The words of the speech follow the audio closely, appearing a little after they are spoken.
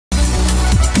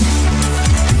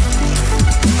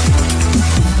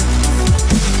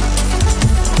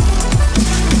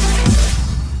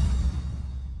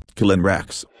Collan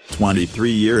Rex,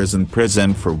 23 years in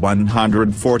prison for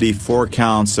 144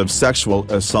 counts of sexual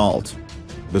assault.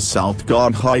 The South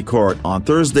Gauteng High Court on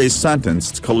Thursday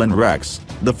sentenced Collan Rex,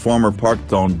 the former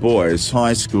Parktown Boys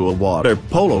High School water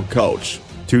polo coach,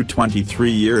 to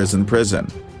 23 years in prison.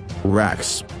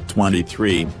 Rex,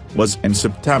 23, was in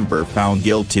September found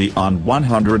guilty on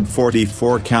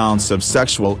 144 counts of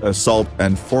sexual assault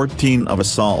and 14 of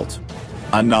assault.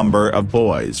 A number of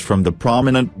boys from the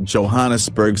prominent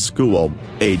Johannesburg school,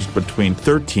 aged between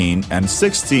 13 and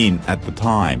 16 at the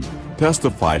time,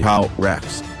 testified how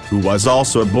Rex, who was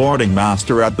also a boarding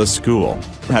master at the school,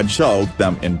 had choked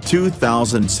them in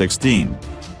 2016.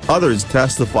 Others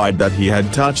testified that he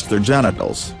had touched their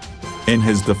genitals. In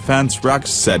his defense, Rex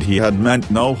said he had meant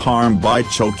no harm by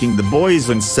choking the boys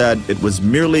and said it was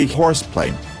merely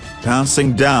horseplay.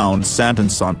 Passing down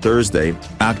sentence on Thursday,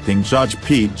 acting Judge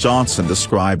Pete Johnson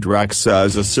described Rex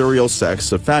as a serial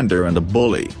sex offender and a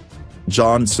bully.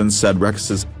 Johnson said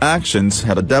Rex's actions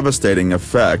had a devastating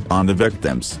effect on the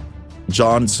victims.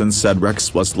 Johnson said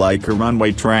Rex was like a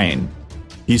runaway train.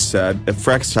 He said if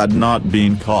Rex had not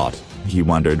been caught, he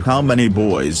wondered how many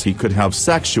boys he could have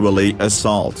sexually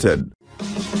assaulted.